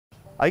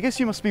I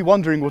guess you must be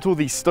wondering what all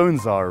these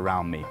stones are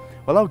around me.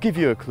 Well, I'll give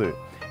you a clue.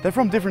 They're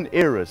from different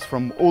eras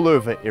from all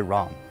over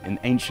Iran in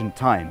ancient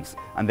times,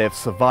 and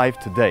they've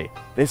survived today.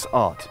 This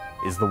art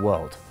is the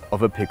world of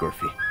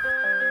epigraphy.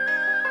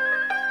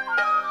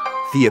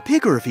 The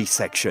epigraphy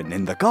section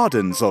in the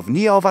gardens of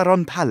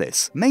Niavaran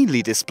Palace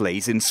mainly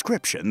displays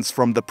inscriptions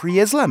from the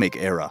pre-Islamic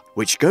era,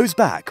 which goes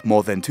back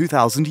more than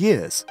 2,000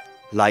 years.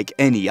 Like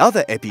any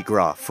other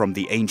epigraph from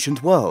the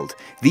ancient world,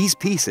 these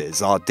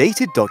pieces are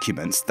dated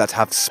documents that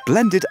have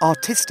splendid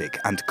artistic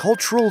and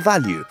cultural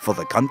value for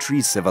the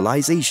country's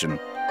civilization.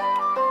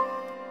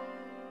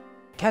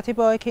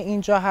 کتیبه‌هایی که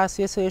اینجا هست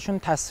یه سریشون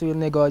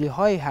تصویرنگاری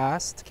هایی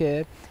هست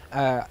که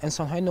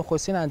انسان‌های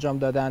نخستین انجام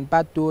دادن،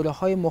 بعد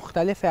دوره‌های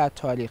مختلف از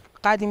تاریخ.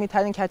 قدیمی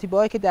ترین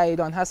کتیبه‌هایی که در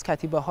ایران هست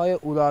کتیبه‌های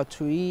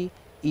اورارتویی،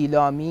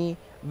 ایلامی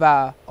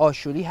و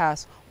آشوری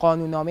هست.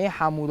 قانوننامه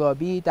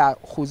حمورابی در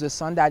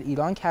خوزستان در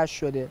ایران کشف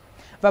شده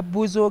و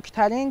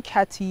بزرگترین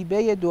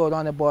کتیبه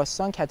دوران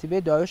باستان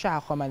کتیبه داریوش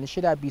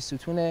هخامنشی در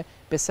بیستون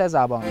به 3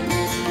 زبان.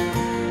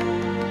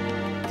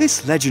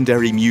 This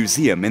legendary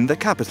museum in the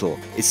capital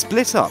is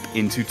split up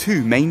into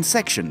 2 main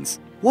sections.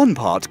 One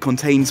part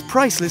contains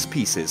priceless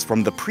pieces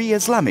from the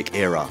pre-Islamic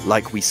era,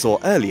 like we saw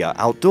earlier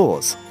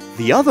outdoors.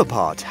 The other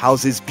part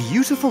houses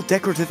beautiful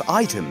decorative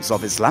items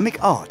of Islamic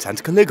art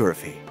and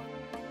calligraphy.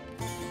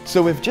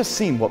 So we've just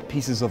seen what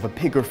pieces of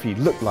epigraphy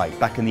looked like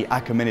back in the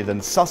Achaemenid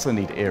and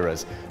Sassanid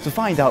eras. To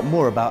find out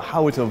more about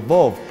how it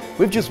evolved,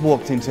 we've just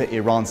walked into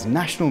Iran's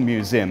National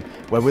Museum,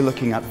 where we're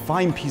looking at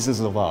fine pieces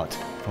of art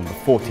from the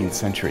 14th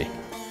century.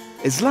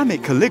 Islamic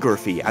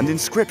calligraphy and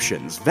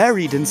inscriptions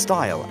varied in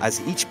style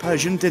as each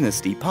Persian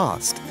dynasty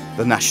passed.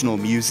 The National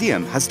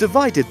Museum has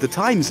divided the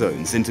time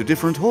zones into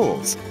different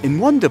halls. In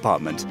one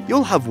department,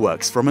 you'll have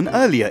works from an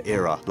earlier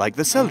era, like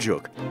the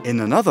Seljuk. In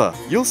another,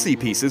 you'll see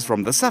pieces from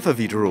the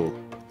Safavid rule.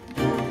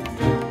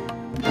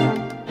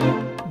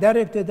 در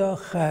ابتدا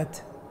خط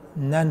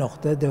نه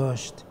نقطه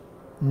داشت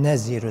نه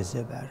زیر و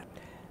زبر.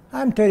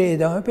 همطوری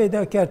ادامه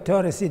پیدا کرد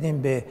تا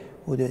رسیدیم به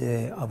حدود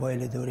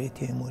اوایل دوره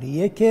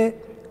تیموریه که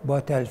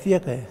با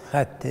تلفیق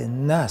خط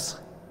نسخ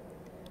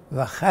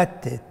و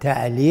خط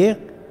تعلیق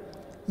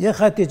یک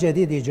خط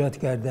جدید ایجاد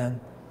کردن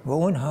و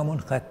اون همون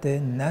خط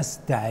نسخ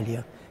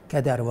تعلیق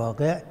که در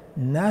واقع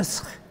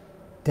نسخ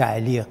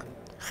تعلیق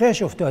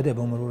خش افتاده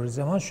به مرور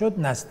زمان شد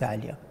نسخ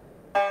تعلیق.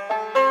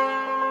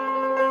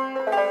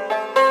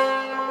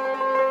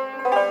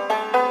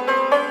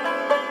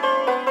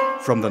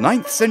 From the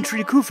 9th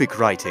century Kufic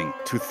writing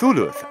to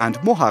Thuluth and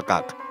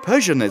Mohaqqaq,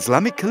 Persian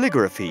Islamic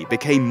calligraphy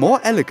became more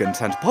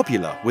elegant and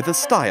popular with a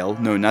style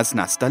known as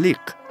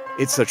nastaliq.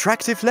 Its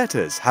attractive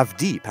letters have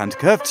deep and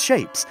curved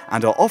shapes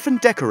and are often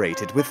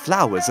decorated with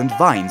flowers and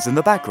vines in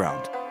the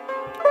background.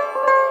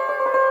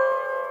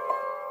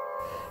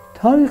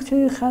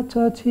 تاریخچه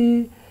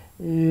خطاطی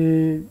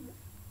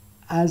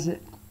از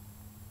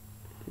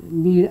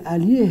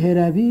میرعلی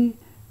هروی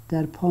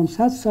در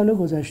 500 سال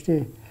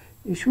گذشته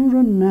ایشون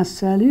رو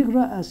نستعلیق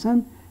را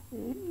اصلا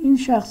این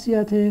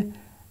شخصیت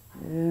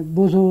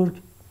بزرگ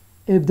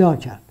ابداع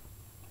کرد.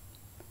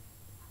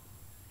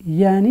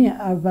 یعنی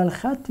اول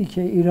خطی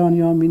که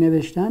ایرانیان می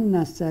نوشتن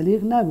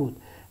نستعلیق نبود،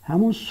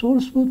 همون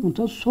سلس بود،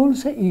 منتها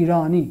سلس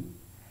ایرانی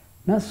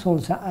نه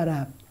سلس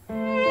عرب.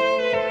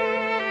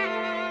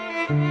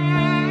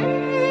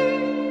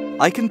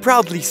 I can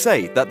proudly say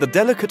that the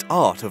delicate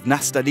art of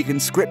nastaliq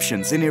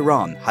inscriptions in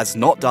Iran has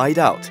not died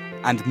out,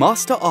 and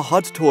Master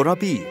Ahad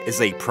Torabi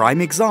is a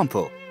prime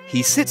example.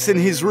 He sits in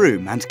his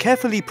room and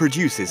carefully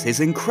produces his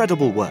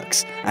incredible works,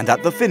 and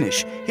at the finish,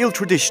 he'll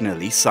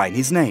traditionally sign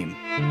his name.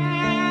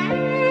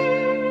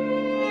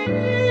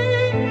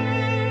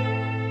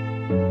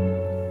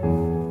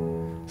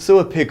 So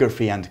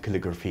epigraphy and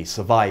calligraphy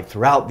survived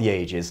throughout the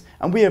ages,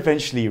 and we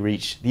eventually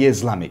reached the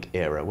Islamic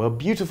era,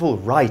 where beautiful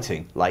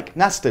writing like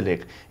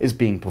nastaliq is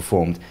being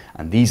performed,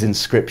 and these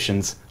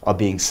inscriptions are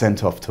being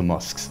sent off to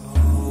mosques.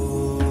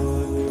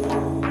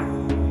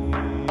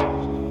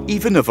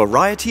 Even a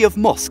variety of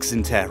mosques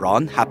in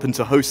Tehran happen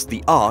to host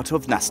the art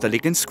of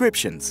nastaliq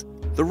inscriptions.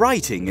 The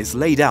writing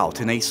is laid out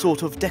in a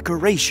sort of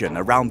decoration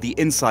around the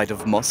inside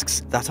of mosques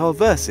that are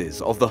verses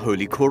of the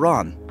Holy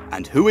Quran.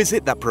 And who is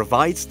it that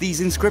provides these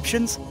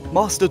inscriptions?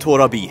 Master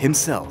Torabi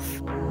himself.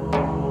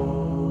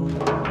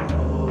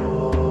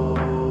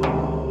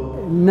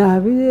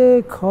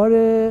 نحوه کار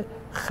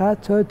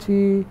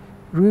خطاطی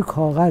روی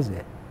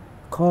کاغذه.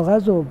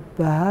 کاغذ رو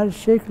به هر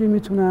شکلی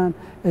میتونن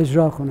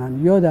اجرا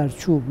کنن، یا در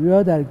چوب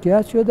یا در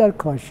گچ یا در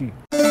کاشی.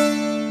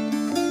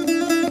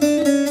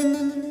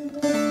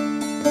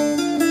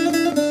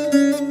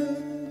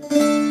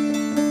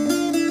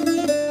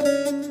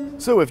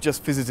 So we've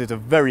just visited a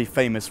very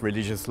famous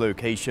religious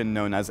location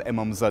known as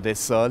Imamzadeh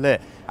Saleh,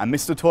 and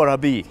Mr.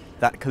 Torabi,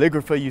 that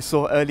calligrapher you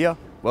saw earlier,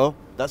 well,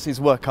 that's his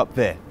work up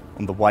there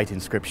on the white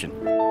inscription.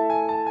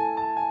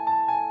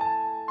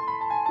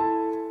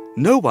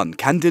 No one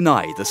can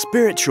deny the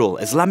spiritual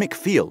Islamic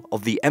feel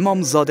of the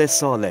Imamzadeh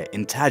Saleh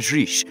in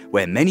Tajrish,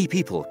 where many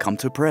people come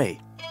to pray.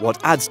 What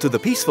adds to the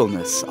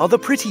peacefulness are the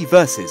pretty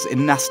verses in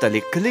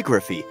Nastaliq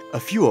calligraphy, a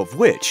few of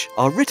which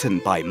are written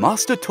by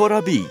Master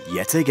Torabi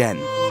yet again.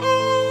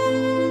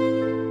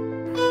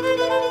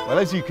 Well,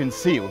 as you can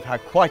see, we've had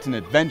quite an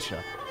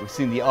adventure. We've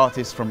seen the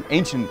artists from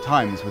ancient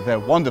times with their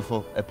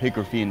wonderful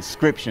epigraphy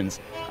inscriptions,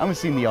 and we've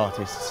seen the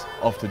artists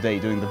of today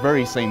doing the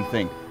very same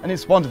thing. And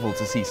it's wonderful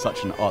to see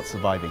such an art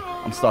surviving.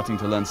 I'm starting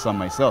to learn some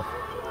myself.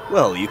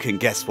 Well, you can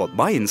guess what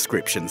my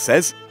inscription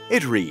says.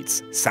 It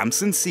reads,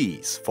 Samson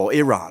sees for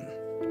Iran.